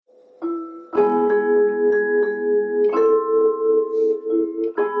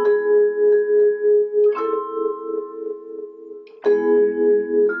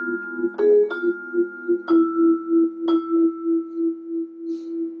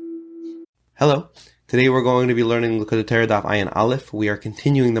Hello. Today we're going to be learning Likkutei Daf Ayin Aleph. We are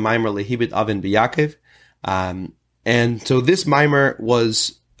continuing the Maimer Lehibit Avin B'Yaakov. And so this Maimer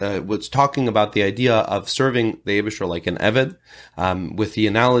was talking about the idea of serving the Eibusher like an Eved, with the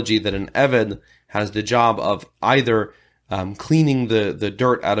analogy that an Eved has the job of either cleaning the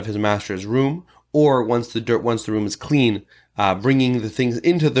dirt out of his master's room, or once the room is clean, bringing the things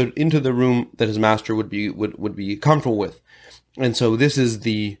into the room that his master would be comfortable with. And so this is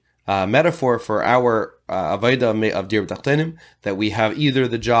the metaphor for our avodah of dir b'tachtenim, that we have either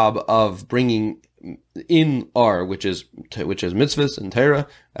the job of bringing in which is mitzvahs and Torah,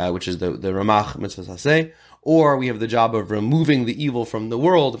 which is the ramach mitzvahs haseh, or we have the job of removing the evil from the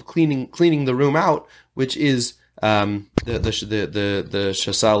world, of cleaning the room out, which is the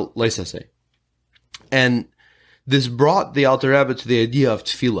shasal leisaseh. And this brought the Alter Rebbe to the idea of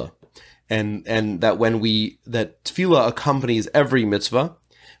Tefillah, and that that Tefillah accompanies every mitzvah,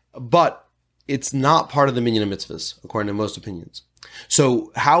 but it's not part of the minyan of mitzvahs, according to most opinions.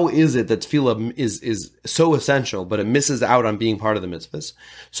 So how is it that Tefillah is so essential, but it misses out on being part of the mitzvahs?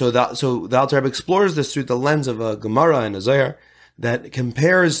 So the Alter Rebbe explores this through the lens of a Gemara and a Zohar that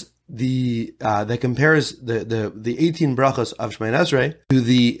compares the 18 brachos of Shemoneh Esrei to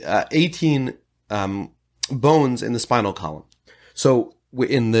the 18 bones in the spinal column. So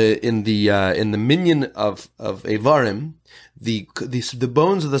in the minyan of Evarim, the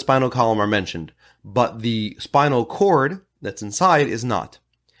bones of the spinal column are mentioned, but the spinal cord that's inside is not.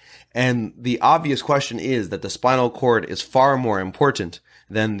 And the obvious question is that the spinal cord is far more important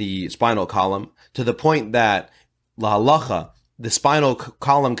than the spinal column, to the point that la halacha, the spinal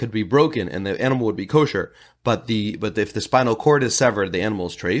column could be broken and the animal would be kosher, but if the spinal cord is severed, the animal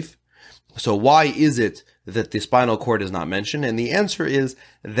is treif. So why is it that the spinal cord is not mentioned? And the answer is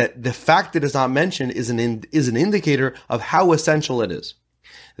that the fact that it's not mentioned is an indicator of how essential it is.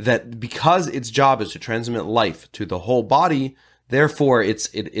 That because its job is to transmit life to the whole body, therefore it's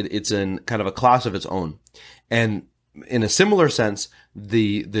in kind of a class of its own. And in a similar sense,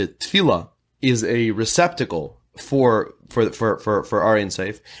 the tefillah is a receptacle for Arin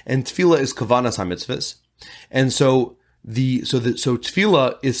Seif, and tefillah is kavanas hamitzvahs. And so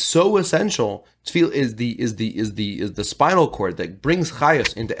tefillah is so essential. Tefillah is the spinal cord that brings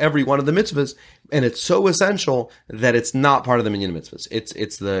chayos into every one of the mitzvahs, and it's so essential that it's not part of the minyan mitzvahs.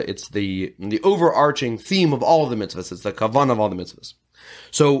 It's the overarching theme of all of the mitzvahs. It's the kavan of all the mitzvahs.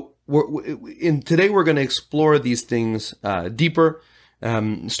 So today we're going to explore these things deeper,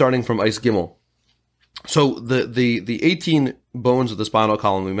 starting from Eis Gimel. So the 18 bones of the spinal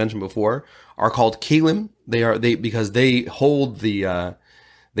column we mentioned before are called kelim. Because they hold the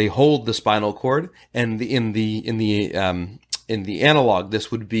spinal cord, and in the analog,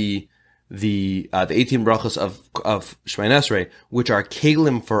 this would be the 18 brachos of Shemoneh Esrei, which are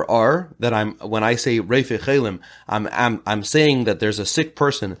kelim for when I say reifei kelim, I'm saying that there's a sick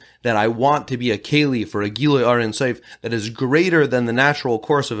person that I want to be a keli for a gilui arin seif that is greater than the natural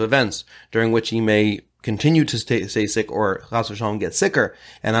course of events during which he may continue to stay sick or chas v'shalom get sicker.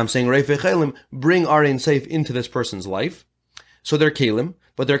 And I'm saying reifei kelim, bring arin seif into this person's life. So they're kelim,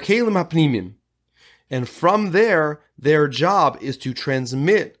 but they're kelim hapnimim, and from there, their job is to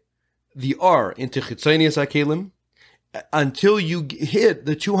transmit the into chitzonius hakelim until you hit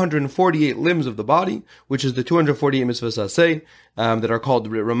the 248 limbs of the body, which is the 248 mitzvahs aseh, that are called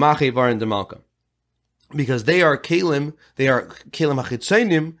ramach evar and demalka, because they are kelim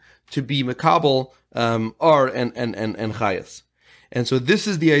hachitzonim to be makabel ar and chayas. And so this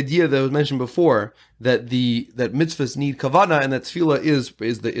is the idea that was mentioned before, that mitzvahs need kavana, and that tefillah is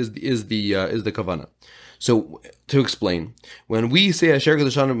the kavana. So to explain, when we say Asher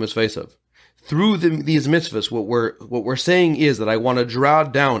Kedushanu Mitzvaysav, through these mitzvahs, what we're saying is that I want to draw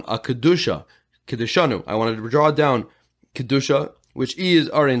down a kedushanu. I want to draw down kedusha, which is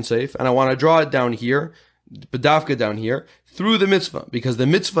Arin Seif, and I want to draw it down here, bedavka down here, through the mitzvah, because the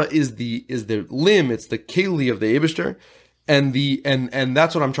mitzvah is the limb, it's the keli of the Eibusher, and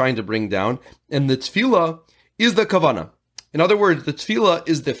that's what I'm trying to bring down. And the tefillah is the kavana. In other words, the tefillah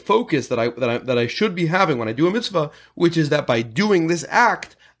is the focus that I should be having when I do a mitzvah, which is that by doing this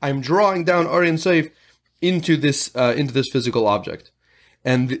act, I'm drawing down Arin Seif into this physical object.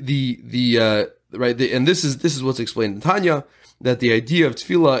 And and this is what's explained in Tanya, that the idea of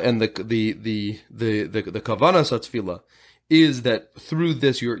tefillah and the kavanas of tefillah is that through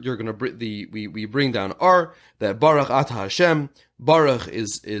this you're going to we bring down that Baruch Ata Hashem. Baruch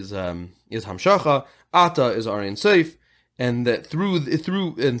is Hamshacha, Ata is Arin Seif, and that through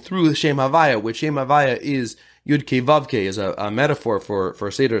Shem Havaya, which Shem Havaya is Yud Kei Vav Kei, is a metaphor for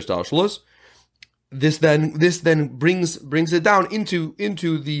Seder Stal Shlos. This then brings it down into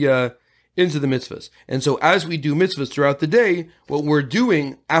the into the mitzvahs. And so as we do mitzvahs throughout the day, what we're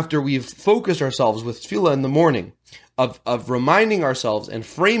doing after we've focused ourselves with tefillah in the morning, of reminding ourselves and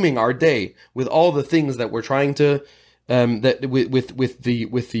framing our day with all the things that we're trying to, with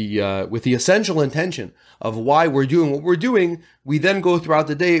the essential intention of why we're doing what we're doing, we then go throughout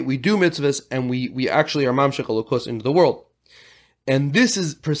the day, we do mitzvahs, and we actually are mamshech alokos into the world. And this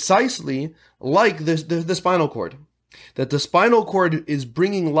is precisely like the spinal cord. That the spinal cord is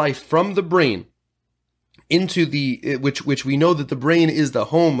bringing life from the brain into which we know that the brain is the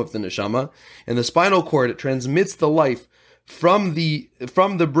home of the neshama, and the spinal cord transmits the life from the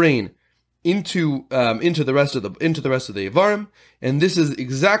brain into the rest of the Ivarim. And this is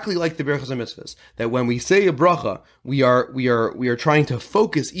exactly like the Berachos HaMitzvahs, that when we say a bracha, we are trying to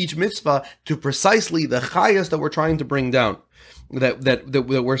focus each mitzvah to precisely the chayas that we're trying to bring down.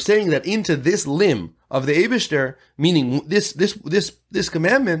 That we're saying that into this limb of the Eibishter, meaning this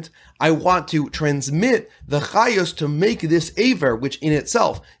commandment, I want to transmit the chayos to make this aver, which in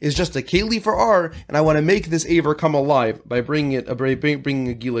itself is just a keli for R, and I want to make this aver come alive by bringing a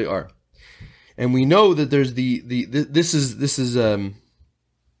gilei R. And we know that there's this is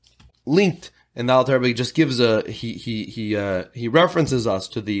linked, and the Alter Rebbe just gives he references us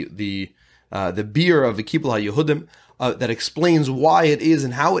to the beer of the Kibbul HaYehudim, that explains why it is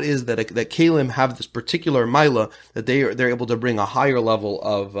and how it is that Kalim have this particular Maila, that they're able to bring a higher level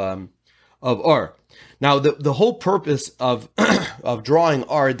of R. Now, the whole purpose of of drawing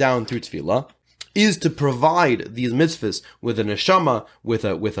R down through Tefillah is to provide these mitzvahs with a neshama, with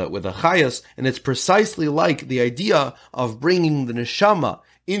a chayas, and it's precisely like the idea of bringing the neshama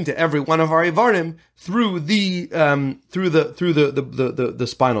into every one of our Ivarim through the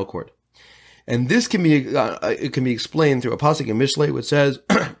spinal cord. And this can be explained through a pasuk in Mishlei, which says,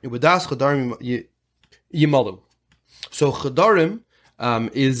 "Yehudas chadarim yimalu." So chadarim are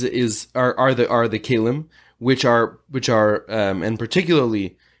the kelim, which are and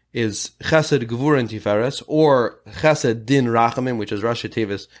particularly is chesed gvur and tiferes, or chesed din rachamim, which is Rashi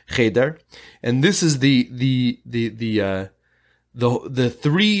Tevis cheder, and this is the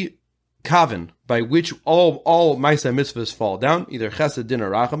three kaven by which all ma'aseh mitzvahs fall down, either chesed, din,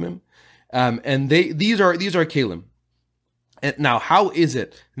 or rachamim. And these are kelim. And now, how is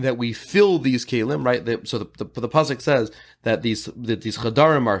it that we fill these kelim? Right. So the pasuk says that these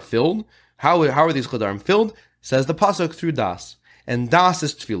chadarim are filled. How are these chadarim filled? Says the pasuk, through das, and das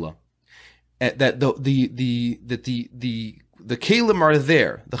is tefillah. That the kelim are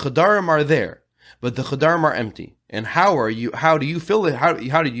there, the chadarim are there, but the chadarim are empty. And how do you fill it? How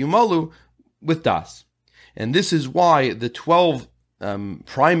do you malu? With das? And this is why the 12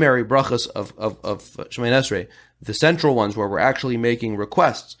 primary brachas of Shemoneh Esrei, the central ones where we're actually making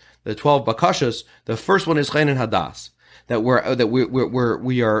requests, the 12 bakashas, the first one is Chayin and Hadas, that we're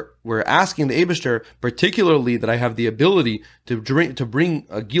asking the Eibishter, particularly that I have the ability to bring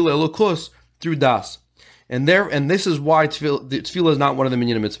a Gilei Elokus through das. And this is why tefillah is not one of the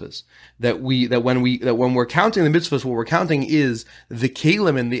minyan mitzvahs. That when we're counting the mitzvahs, what we're counting is the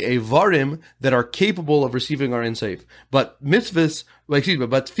kelim and the evarim that are capable of receiving our insafe. But mitzvahs, but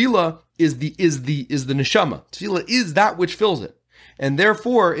tefillah is the neshama. Tefillah is that which fills it, and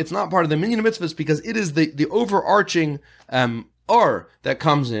therefore it's not part of the minyan mitzvahs because it is the overarching R that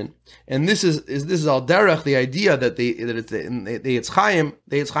comes in, and this is al derech, the idea that the Eitz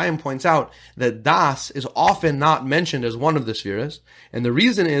Chaim points out that das is often not mentioned as one of the spheres, and the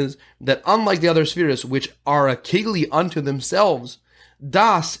reason is that unlike the other spheres, which are a keli unto themselves,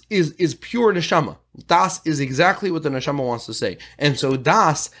 das is pure neshama. Das is exactly what the neshama wants to say, and so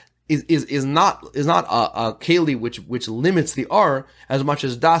das is not a keli which limits the R as much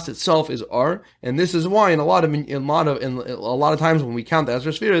as das itself is R, and this is why in a lot of times when we count the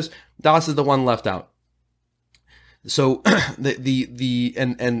Ezra spheres, das is the one left out. So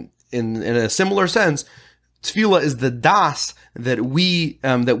in a similar sense, tefillah is the das that we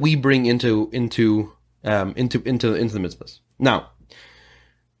bring into the mitzvahs. Now,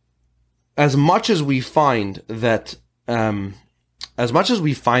 as much as we find that. As much as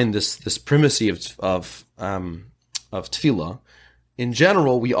we find this primacy of tefillah, in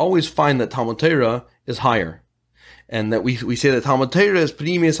general, we always find that Talmud Torah is higher, and that we say that Talmud Torah is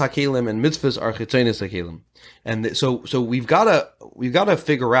primis hakelim and mitzvahs are chitzonis hakelim, and so we've got to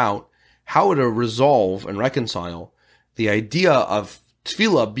figure out how to resolve and reconcile the idea of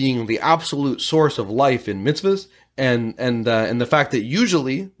tefillah being the absolute source of life in mitzvahs, and the fact that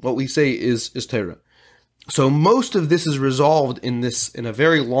usually what we say is Torah. So most of this is resolved in a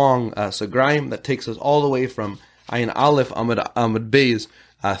very long sagraim that takes us all the way from Ayin Aleph Amud Beis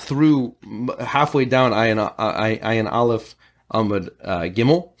through halfway down Ayin Aleph Amud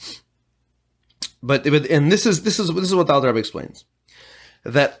Gimel, and this is what the Alter Rebbe explains,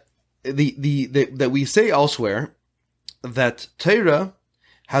 that that we say elsewhere that Torah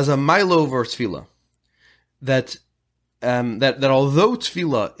has a milo versus tefillah, that although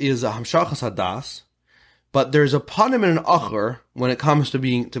tefillah is a hamshachas hadas, but there's a panim and an acher when it comes to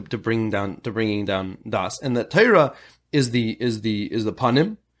bringing down das, and that Torah is the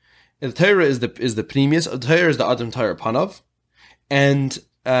panim, and Torah is the pnimius, Torah is the adam Torah panav, and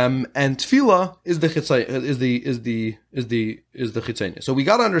tefillah is the chitzenia. So we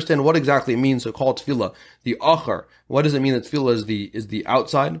got to understand what exactly it means to call tefillah the acher. What does it mean that tefillah is the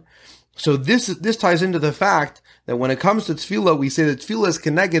outside? So this ties into the fact that when it comes to tefillah, we say that tefillah is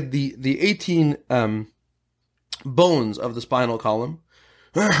connected the 18 bones of the spinal column,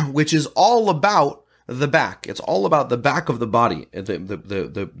 which is all about the back. It's all about the back of the body,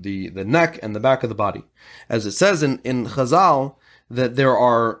 the neck and the back of the body, as it says in Chazal that there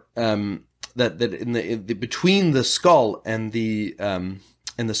are that in the between the skull and the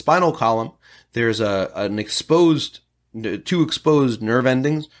spinal column there's two exposed nerve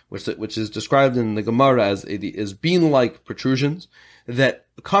endings, which is described in the Gemara as bean-like protrusions that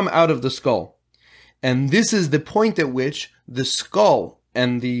come out of the skull. And this is the point at which the skull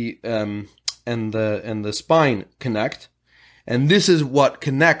and the spine connect, and this is what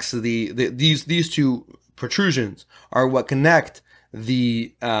connects these two protrusions are what connect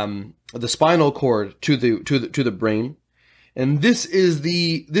the spinal cord to the brain, and this is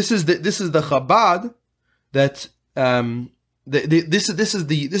the Chabad that this is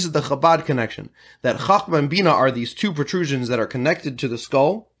the Chabad connection, that Chachma and Bina are these two protrusions that are connected to the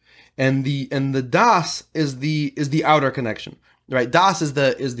skull. And the das is the outer connection, right? Das is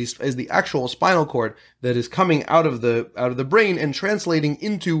the actual spinal cord that is coming out of the brain and translating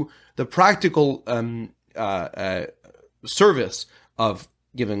into the practical service of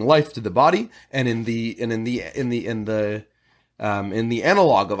giving life to the body, and in the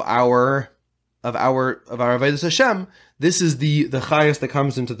analog of our Avodas Hashem, this is the chayas that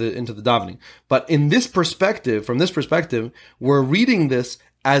comes into the davening. But from this perspective, we're reading this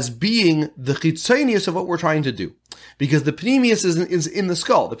as being the chitzonius of what we're trying to do, because the pnimius is in the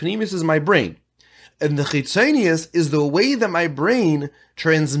skull. The pnimius is my brain, and the chitzonius is the way that my brain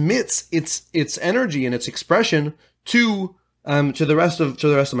transmits its energy and its expression to the rest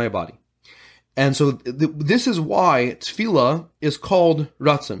of my body. And so this is why tefillah is called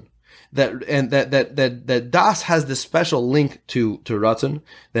ratzon. That das has this special link to ratzon,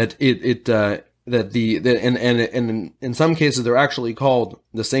 that and in some cases they're actually called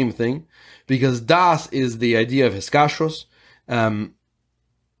the same thing, because das is the idea of hiskashrus, and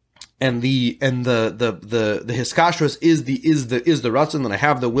the hiskashrus is the ratzon, that I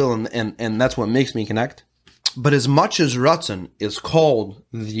have the will, and that's what makes me connect. But as much as ratzon is called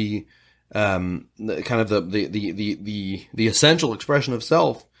the essential expression of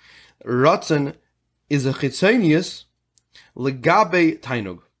self, ratzon is a chitzonius legabe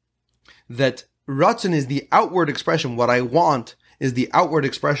tainug, that ratzon is the outward expression. What I want is the outward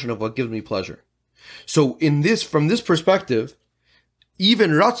expression of what gives me pleasure. So from this perspective,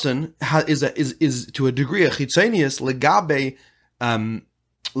 even ratzon is to a degree a chitzonius legabe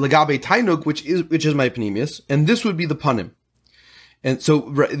tainug, which is my pnimius, and this would be the panim. And so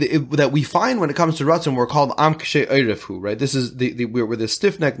that we find when it comes to ratzon, we're called am kshei oirefu, right? This is we're the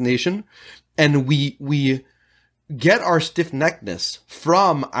stiff-necked nation, and we get our stiff-neckedness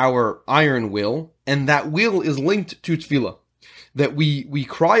from our iron will, and that will is linked to tefillah. That we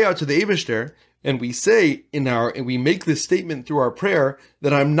cry out to the Eibishter, and we say and we make this statement through our prayer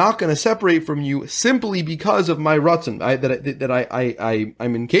that I'm not going to separate from you simply because of my ratzon,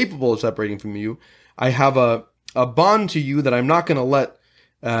 I'm incapable of separating from you. I have a bond to you that I'm not going to let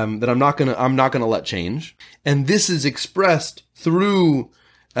I'm not going to let change, and this is expressed through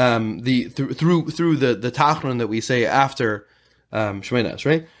the tachron that we say after Shemoneh,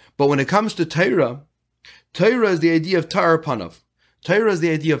 right? But when it comes to Torah is the idea of Torah panav. Torah is the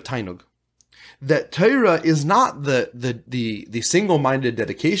idea of tainug. That Torah is not the single-minded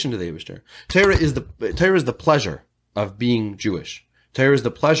dedication to the Eibishter. Torah is the pleasure of being Jewish. Torah is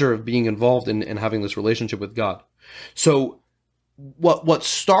the pleasure of being involved in having this relationship with God. So what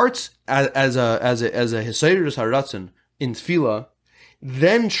starts as a Hisayrus HaRatzon in Tefillah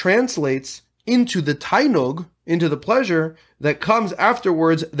then translates into the tainug, into the pleasure that comes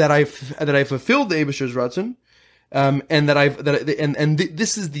afterwards, that I fulfilled the Eibishter's Ratzon, and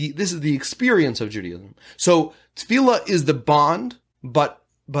this is the experience of Judaism. So Tefillah is the bond, but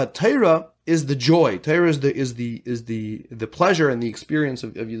Torah is the joy. Torah is the pleasure and the experience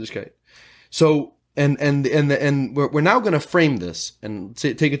of Yiddishkeit. So we're now going to frame this and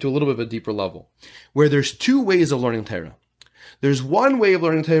take it to a little bit of a deeper level, where there's two ways of learning Torah. There's one way of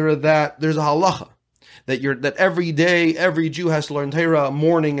learning Torah that there's a halacha that every day every Jew has to learn Torah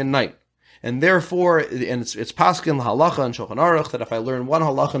morning and night, and therefore, and it's paskin halacha and Shulchan Aruch that if I learn one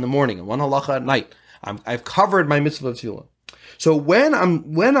halacha in the morning and one halacha at night, I've covered my mitzvah of tefillah. So when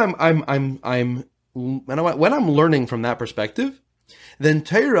I'm learning from that perspective, then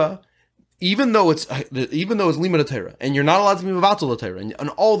Torah, even though it's limud Torah, and you're not allowed to be mevatel Torah, and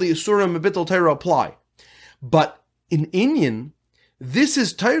all the isurim mebitel Torah apply, but in Inyan, this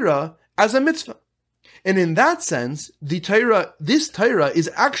is Torah as a mitzvah, and in that sense, this Torah is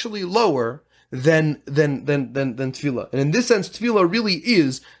actually lower than tefillah, and in this sense, tefillah really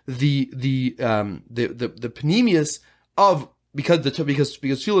is the panemius of because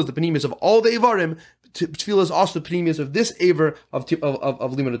tefillah is the panemius of all the evarim. Tefillah is also the panemius of this aver of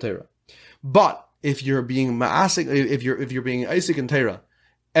limud Torah. But if you're being ma'asik, if you're being Isaac in Torah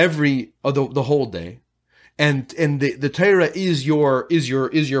the whole day, and the Torah is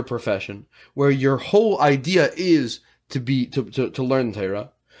your profession, where your whole idea is to learn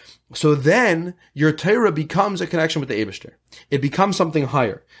Torah, so then your Torah becomes a connection with the Eibishter. It becomes something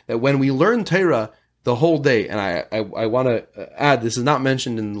higher. That when we learn Torah the whole day, and I want to add, this is not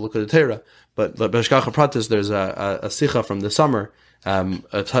mentioned in the Likkutei Torah, but B'Hashgacha Pratis, there's a sicha from the summer,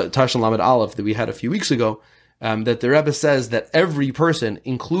 Tashan Lamed Aleph that we had a few weeks ago, that the Rebbe says that every person,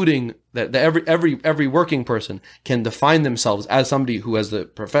 including that every working person, can define themselves as somebody who has the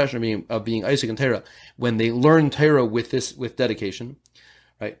profession of being Isaac and Torah when they learn Torah with dedication,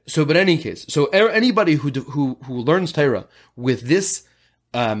 right? So, but in any case, so anybody who learns Torah with this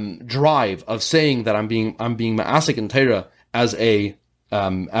drive of saying that I'm being ma'asik in Torah as a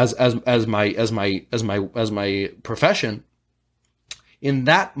as my profession, in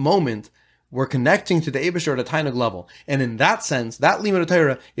that moment, we're connecting to the Eibishter at a tainug level, and in that sense, that limud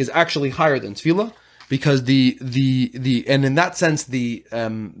Torah is actually higher than tefillah, because and in that sense, the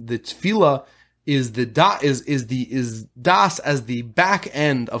tefillah is das as the back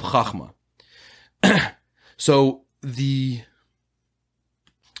end of chachma. So the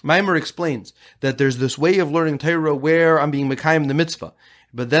Maimer explains that there's this way of learning Torah where I'm being mekayim the mitzvah,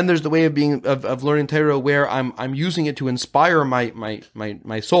 but then there's the way of learning Torah where I'm using it to inspire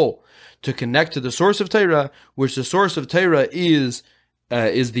my soul to connect to the source of Torah, which the source of Torah is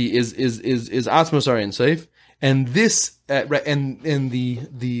Atzmos Ein Sof, and this and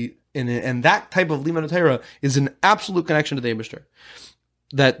that type of limud Torah is an absolute connection to the Eibishter.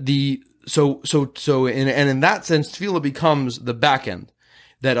 That and in that sense, tefillah becomes the back end.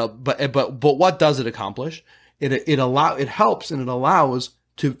 But what does it accomplish? It helps and it allows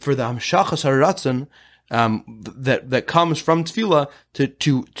for the hamshachas haratzon that comes from tefillah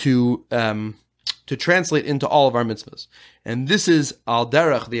to translate into all of our mitzvahs. And this is al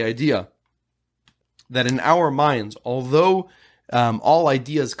derech, the idea that in our minds, although all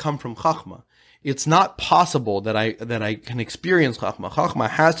ideas come from chachma, it's not possible that I can experience chachma. Chachma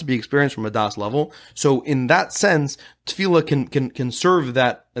has to be experienced from a das level. So in that sense, tefillah can serve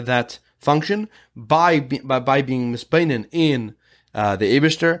that function by being mispeinen in the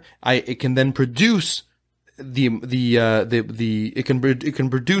Eibishter. It can then produce it can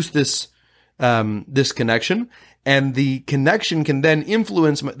produce this connection, and the connection can then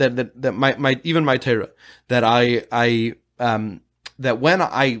influence my Torah. That when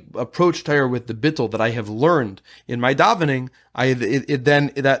I approach Torah with the bittul that I have learned in my davening,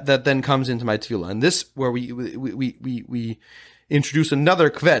 that then comes into my tefillah. And this where we introduce another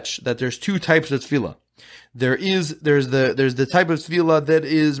kvetch, that there's two types of tefillah. There's the type of tefillah that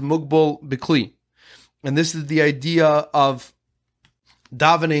is mugbal bikli, and this is the idea of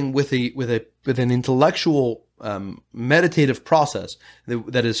davening with an intellectual meditative process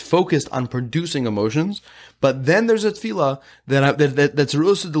that is focused on producing emotions. But then there's a tefillah that's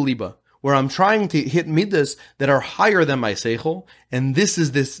rusa de liba, where I'm trying to hit midas that are higher than my seichel, and this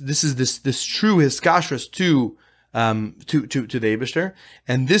is this true hiskashrus to the Eibishter,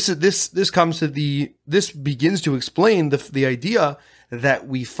 and this comes to this begins to explain the idea that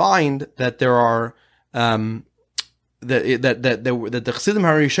we find that there are that the Chassidim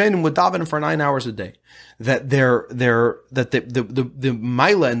Harishanim would daven for 9 hours a day. That the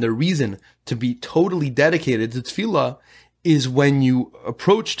maila and the reason to be totally dedicated to tefillah is when you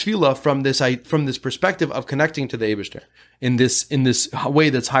approach tefillah from this perspective of connecting to the Eibishter in this way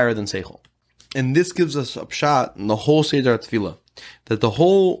that's higher than seichel. And this gives us a pshat in the whole Seder Tefillah, that the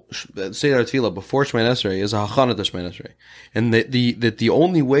whole Seder Tefillah before Shemoneh Esrei is a hachana to Shemoneh Esrei, and that the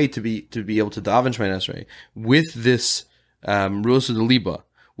only way to be able to daven Shemoneh Esrei with this rusa de liba,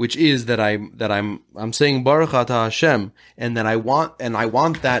 which is that I'm saying Baruch Atah Hashem, and that I want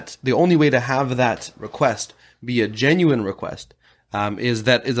that the only way to have that request be a genuine request is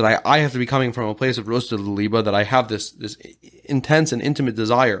that I have to be coming from a place of roasted liba, that I have this intense and intimate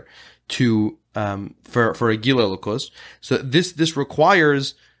desire to for a gila lukus. So this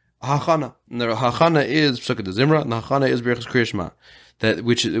requires hachana, and the hachana is psukkah de zimra, and the hachana is birchas kriyashma. That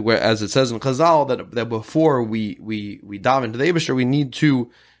which, as it says in Chazal, that before we dive into the Eibusher, we need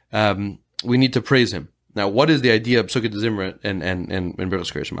to praise him. Now, what is the idea of psukkah de zimra and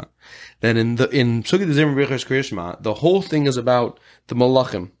birchas kriyashma? Then in psukkah de zimra and birchas kriyashma, the whole thing is about the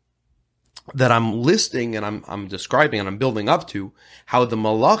malachim that I'm listing and I'm describing and I'm building up to how the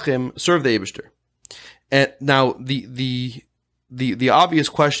malachim serve the Eibusher. And now the obvious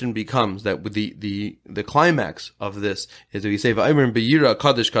question becomes that with the climax of this is that we say Va'imrim B'yira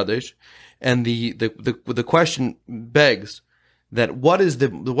Kadesh Kadesh, and the question begs that what is the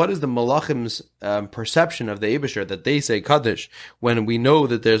malachim's perception of the Eibusher that they say Kadesh when we know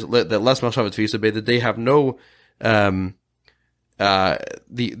that there's that less machshavat tefisa that they have no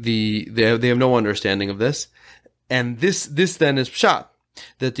they have no understanding of this, and this then is pshat.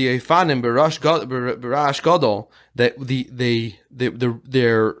 That the Eifanim b'rash gadol, that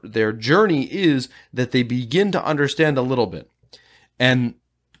their journey is that they begin to understand a little bit, and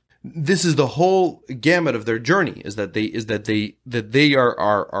this is the whole gamut of their journey, is that they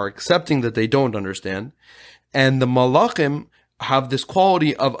are accepting that they don't understand, and the malachim have this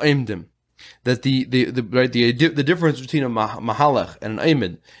quality of aimdim. That the difference between a mahalach and an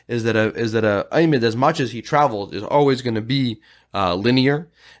aimid is that a aimid, as much as he travels, is always going to be linear.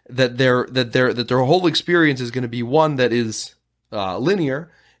 That their whole experience is going to be one that is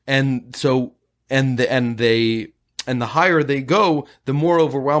linear, and the higher they go, the more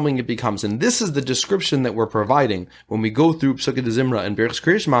overwhelming it becomes. And this is the description that we're providing when we go through Psukkah de Zimra and Birchas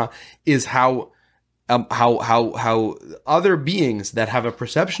Kriyashma, is how other beings that have a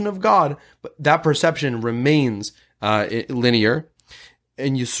perception of God, but that perception remains linear,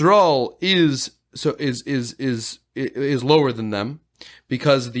 and Yisrael is lower than them,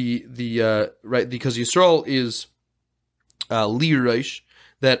 because because Yisrael is li reish,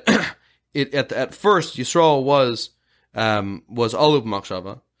 that at first Yisrael was alub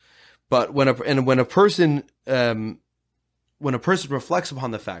machshava, but when a person reflects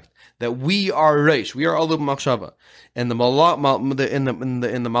upon the fact that we are reish, we are alub machshava, and the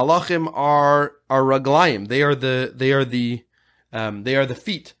malachim are raglayim, they are the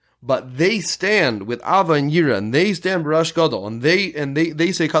feet, but they stand with ava and yira, and they stand b'rash gadol, and they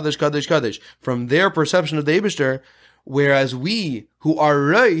say kadesh kadesh kadesh from their perception of the Eibusher, whereas we who are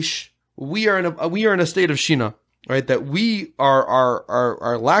reish, we are in a state of shina, right? That we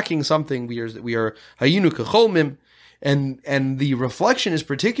are lacking something. We are hayinu kecholmim. And the reflection is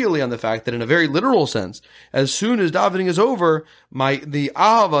particularly on the fact that, in a very literal sense, as soon as davening is over, the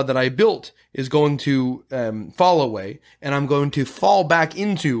ahava that I built is going to fall away, and I'm going to fall back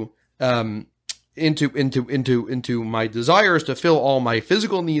into my desires to fill all my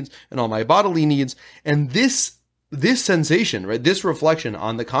physical needs and all my bodily needs. And this sensation, right, this reflection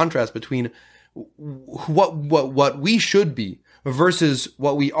on the contrast between what we should be versus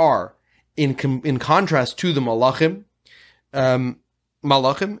what we are, in contrast to the malachim.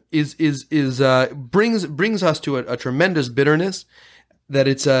 Malachim brings us to a tremendous bitterness, that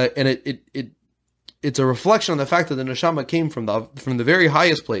it's a reflection on the fact that the neshama came from the very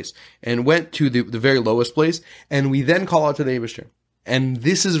highest place and went to the very lowest place, and we then call out to the Eibusher. And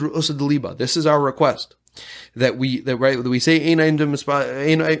this is Ru'usa Deliba. This is our request, that we say ein aimdim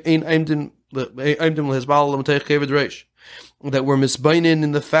lehizbal l'matech keved reish, that we're misbainin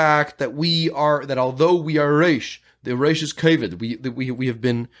in the fact that although we are reish, the reish is kaved. We have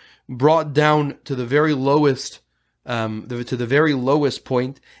been brought down to the very lowest,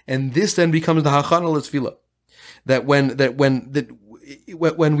 point, and this then becomes the hachana l'tefillah. That when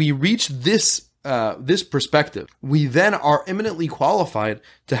we reach this perspective, we then are eminently qualified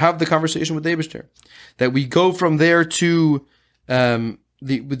to have the conversation with the Eibusher. That we go from there to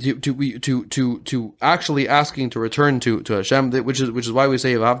actually asking to return to Hashem, which is why we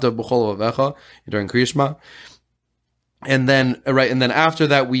say V'avta b'chol v'avecha during Kriyashma. And then after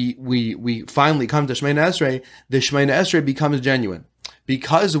that, we finally come to Shemoneh Esrei. The Shemoneh Esrei becomes genuine,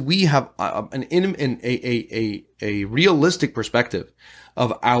 because we have a realistic perspective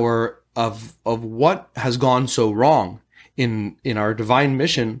of what has gone so wrong in our divine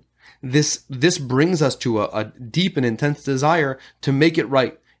mission. This brings us to a deep and intense desire to make it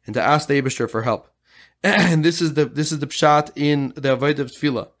right and to ask the Eibusher for help. And this is the pshat in the avodah of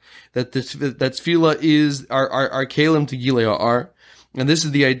tefillah, that tefillah is our kalim to gilei ha'ar, and this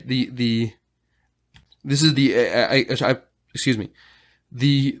is the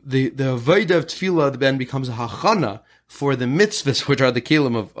avodah of tefillah then becomes a hachana for the mitzvahs, which are the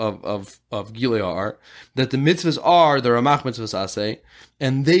kelim of Gilui Ha'ar, that the mitzvahs are the Ramach mitzvahs aseh,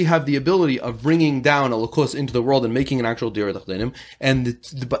 and they have the ability of bringing down a lakus into the world and making an actual dira tachdenim. And the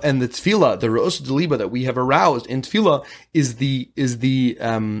tefillah, the re'us deliba that we have aroused in tefillah is the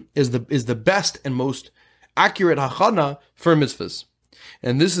best and most accurate hachana for mitzvahs.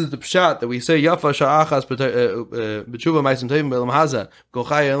 And this is the pshat that we say, Yafa sha'achas b'tshuva ma'asim tovim b'elam haza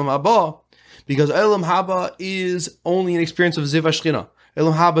gochai elam haba, because elam haba is only an experience of ziv hashchina.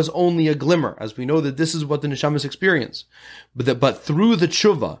 Elam haba is only a glimmer, as we know that this is what the neshamas experience. But through the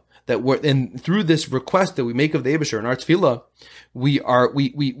tshuva and through this request that we make of the Eibusher in our tefillah,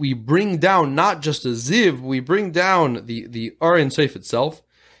 we bring down not just a ziv, we bring down the Or Ein Sof itself.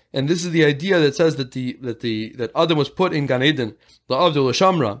 And this is the idea that says that Adam was put in Gan Eden, la'avda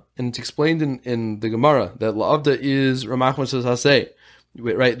l'shamra, and it's explained in the Gemara that la'avda is Ramach mitzvahs haseh,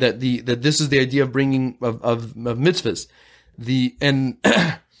 right? That this is the idea of bringing of mitzvahs, the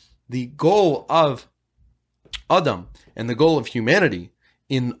goal of Adam and the goal of humanity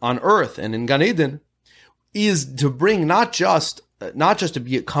on earth and in Gan Eden is to bring not just to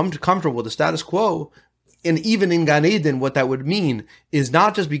be comfortable with the status quo. And even in Gan Eden, what that would mean is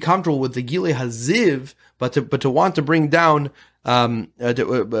not just be comfortable with the Gilui Haziv, but to want to bring down to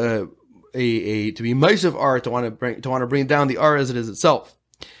be Meisav Ar, to want to bring down the Ar as it is itself.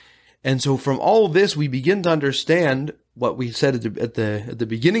 And so from all this, we begin to understand what we said at the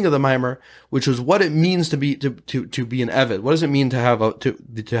beginning of the Maimer, which was what it means to be an Eved. What does it mean to have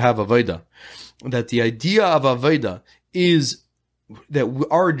avodah? That the idea of avodah is that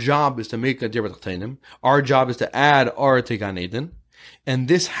our job is to make a dira tachtonim. Our job is to add Or to Gan Eden, and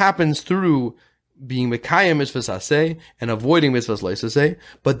this happens through being mekayim mitzvahs aseh and avoiding mitzvahs lo aseh.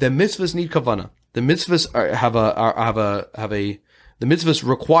 But the mitzvahs need kavana. The mitzvahs the mitzvahs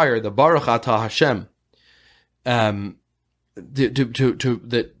require the Baruch Atah Hashem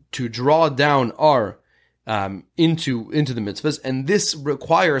to draw down Or into the mitzvahs, and this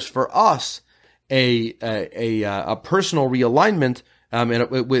requires for us a personal realignment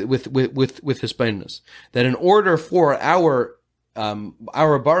with hispainus. That in order for our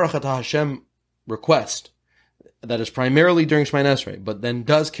Baruch Atah Hashem request, that is primarily during Shemoneh Esrei, but then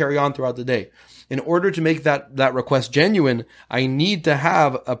does carry on throughout the day, in order to make that request genuine, I need to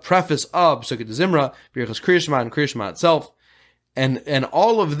have a preface of Sukkot Zimra, Birchas Kriya Shema, and Kriya Shema itself, and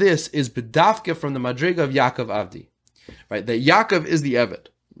all of this is bedafka from the Madrega of Yaakov Avdi, right? That Yaakov is the Eved.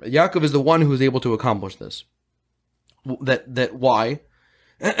 Yaakov is the one who is able to accomplish this. That why?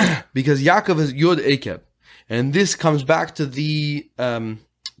 Because Yaakov is Yud Ekev, and this comes back to the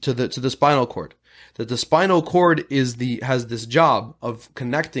spinal cord. That the spinal cord has this job of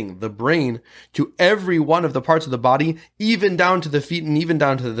connecting the brain to every one of the parts of the body, even down to the feet, and even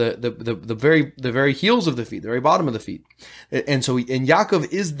down to the very heels of the feet, the very bottom of the feet. And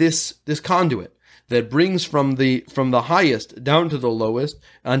Yaakov is this conduit that brings from the highest down to the lowest,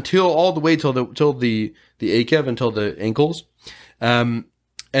 until all the way till the akev, until the ankles, and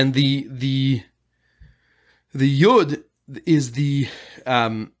the yud is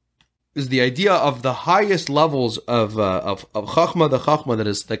the idea of the highest levels of chachma, the chachma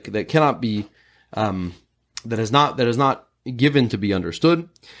that cannot be that is not given to be understood,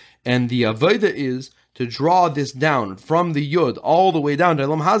 and the avodah is to draw this down from the Yud all the way down to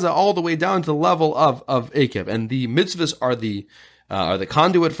Elam Haza, all the way down to the level of Ekev. And the mitzvahs are the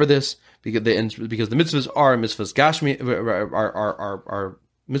conduit for this, because the mitzvahs are mitzvahs Gashmi, are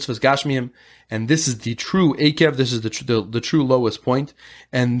mitzvahs Gashmiim, and this is the true Ekev. This is the true lowest point.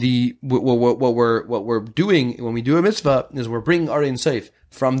 And what we're doing when we do a mitzvah is we're bringing Or Ein Sof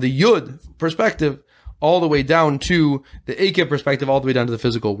from the Yud perspective all the way down to the Ekev perspective, all the way down to the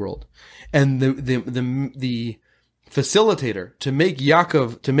physical world. And the facilitator to make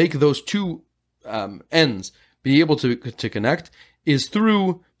Yaakov, to make those two ends be able to connect, is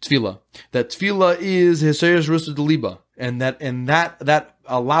through Tefillah. That Tefillah is Hisayrus Rusa Deliba, and that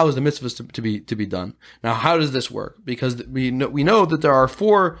allows the mitzvahs to be done. Now, how does this work? Because we know that there are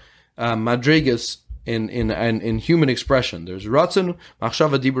four madregas in human expression. There's Ratzon,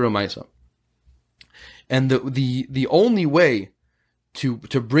 Machshava, Dibur, and Maisa. And the only way to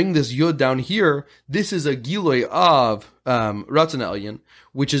bring this yud down here, this is a gilui of Ratzon Elyon,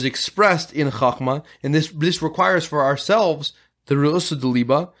 which is expressed in Chachma, and this requires for ourselves the Rusa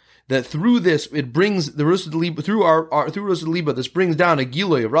Deliba, that through this it brings the Rusa Deliba through Rusa Deliba. This brings down a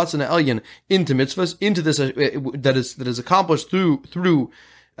gilui of Ratzon Elyon into mitzvahs, into this that is accomplished through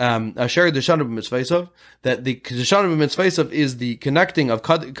Asher Deshanu b'mitzvaysav, that the Deshanu b'mitzvaysav is the connecting of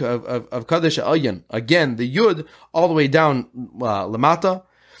Kadesh Elyon, again the Yud all the way down Lamata,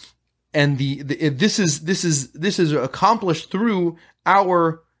 and this is accomplished through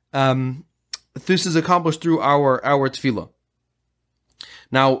our tefillah.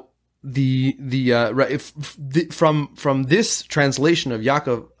 Now, from this translation of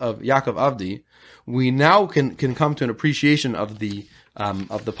Yaakov Avdi, we now can come to an appreciation of the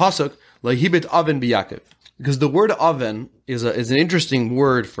pasuk lahibit aven b'Yaakov, because the word aven is an interesting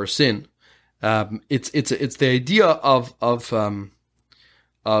word for sin. It's the idea of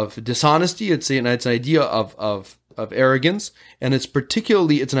dishonesty. It's an idea of arrogance, and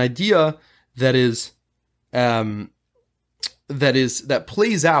it's an idea that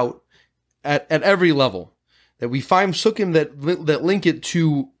plays out at every level. That we find psukim that link it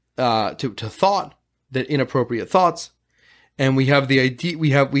to thought, that inappropriate thoughts, and we have the idea. We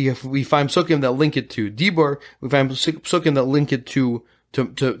find psukim that link it to dibur. We find psukim that link it to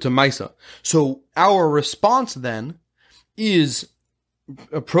maisa. So our response then is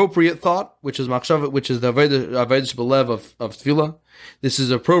appropriate thought, which is machshava, which is the avodas belev of tefillah. This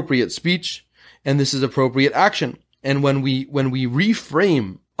is appropriate speech, and this is appropriate action. And when we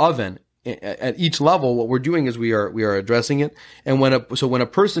reframe oven at each level, what we're doing is we are addressing it. And when a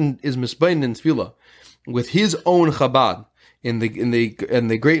person is misbein in tefillah with his own chabad in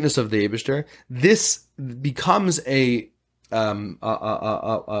the greatness of the Eibishter, this becomes a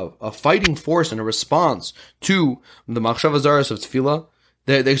fighting force and a response to the machshava zaras of tefillah,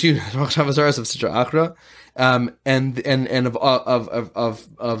 the machshava zaras of sitra achra, and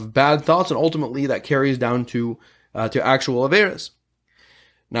of bad thoughts, and ultimately that carries down to actual averas.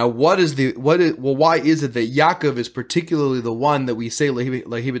 Now, why is it that Yaakov is particularly the one that we say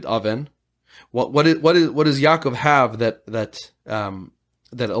lahibit aven? What does Yaakov have that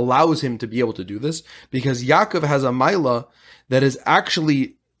allows him to be able to do this? Because Yaakov has a maila that is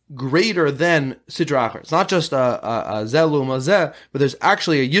actually greater than sidra achar. It's not just a zelu mazeh, but there's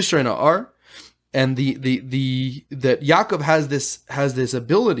actually a yisra and a ar, and that Yaakov has this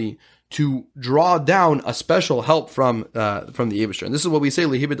ability to draw down a special help from the Eibishter. And this is what we say,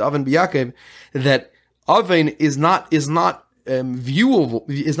 Lehibit Aven B'Yaakov, that Aven is not viewable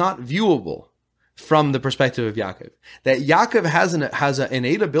from the perspective of Yaakov. That Yaakov has an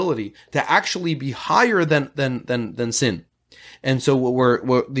innate ability to actually be higher than sin. And so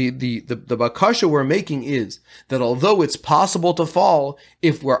the bakasha we're making is that although it's possible to fall,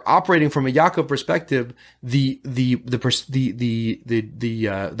 if we're operating from a Yaakov perspective, the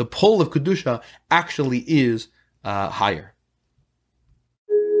pull of kedusha actually is higher.